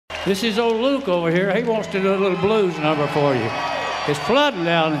This is old Luke over here. He wants to do a little blues number for you. It's flooding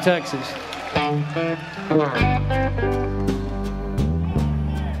down in Texas.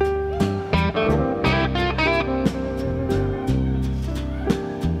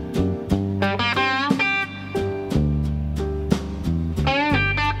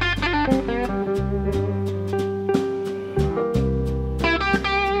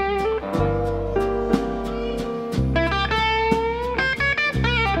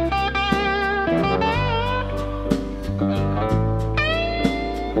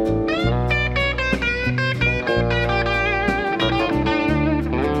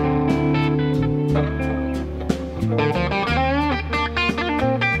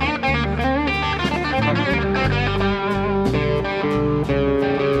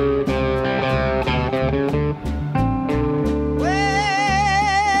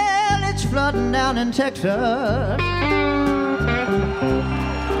 Texas,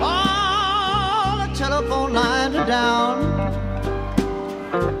 all the telephone lines are down.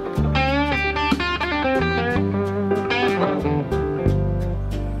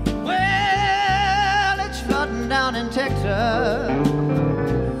 Well, it's flooding down in Texas,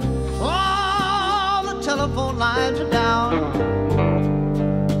 all the telephone lines are down.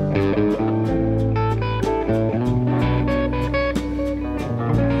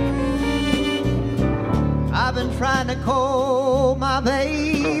 Trying to call my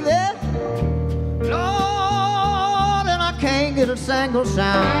baby, Lord, and I can't get a single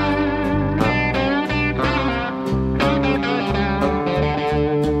sound.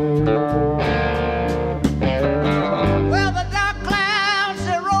 Well, the dark clouds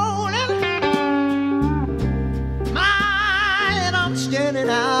are rolling, and I'm standing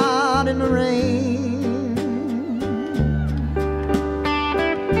out in the rain.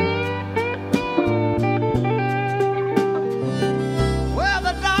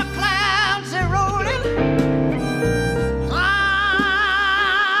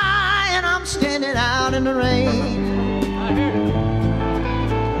 In the rain.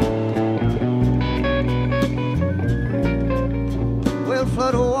 Well,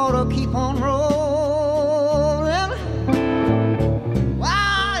 flood of water keep on rolling.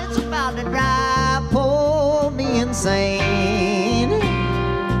 Wow, it's about to drive poor me insane.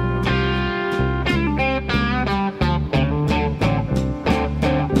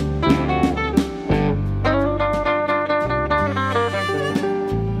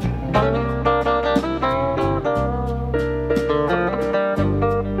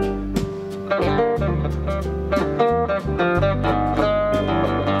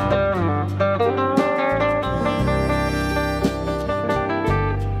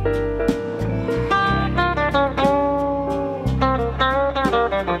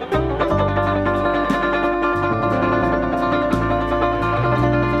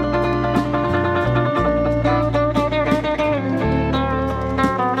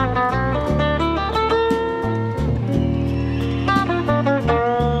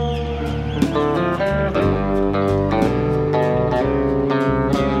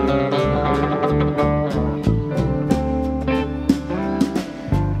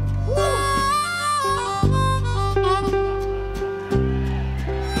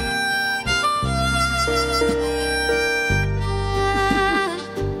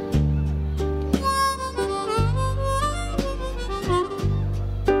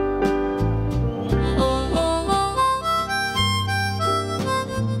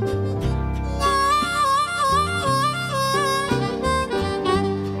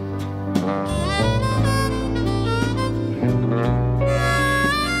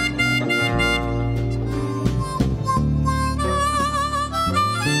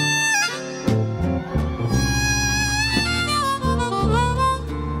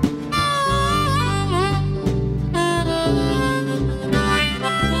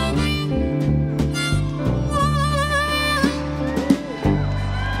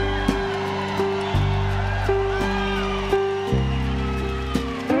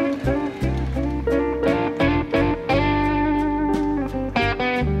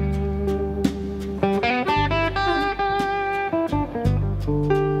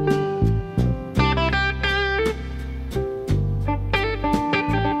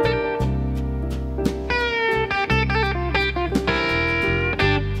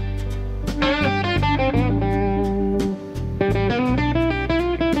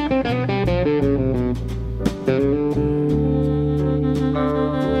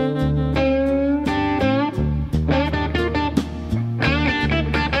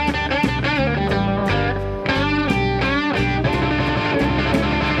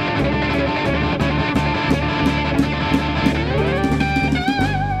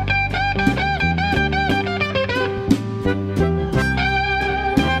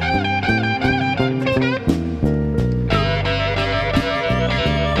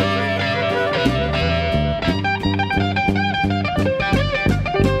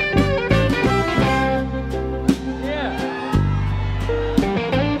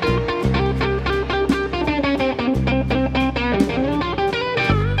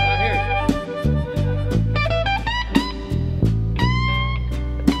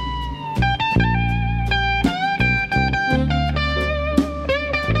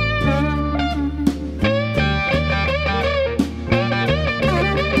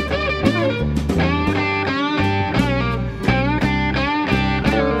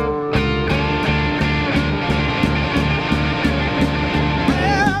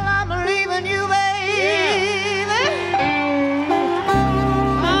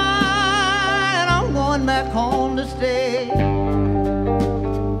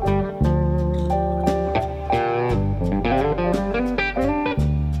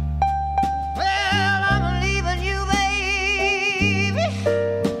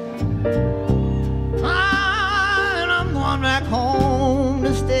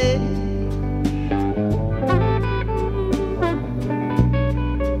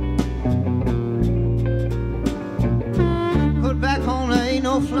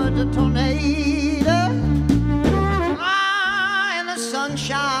 a tornado.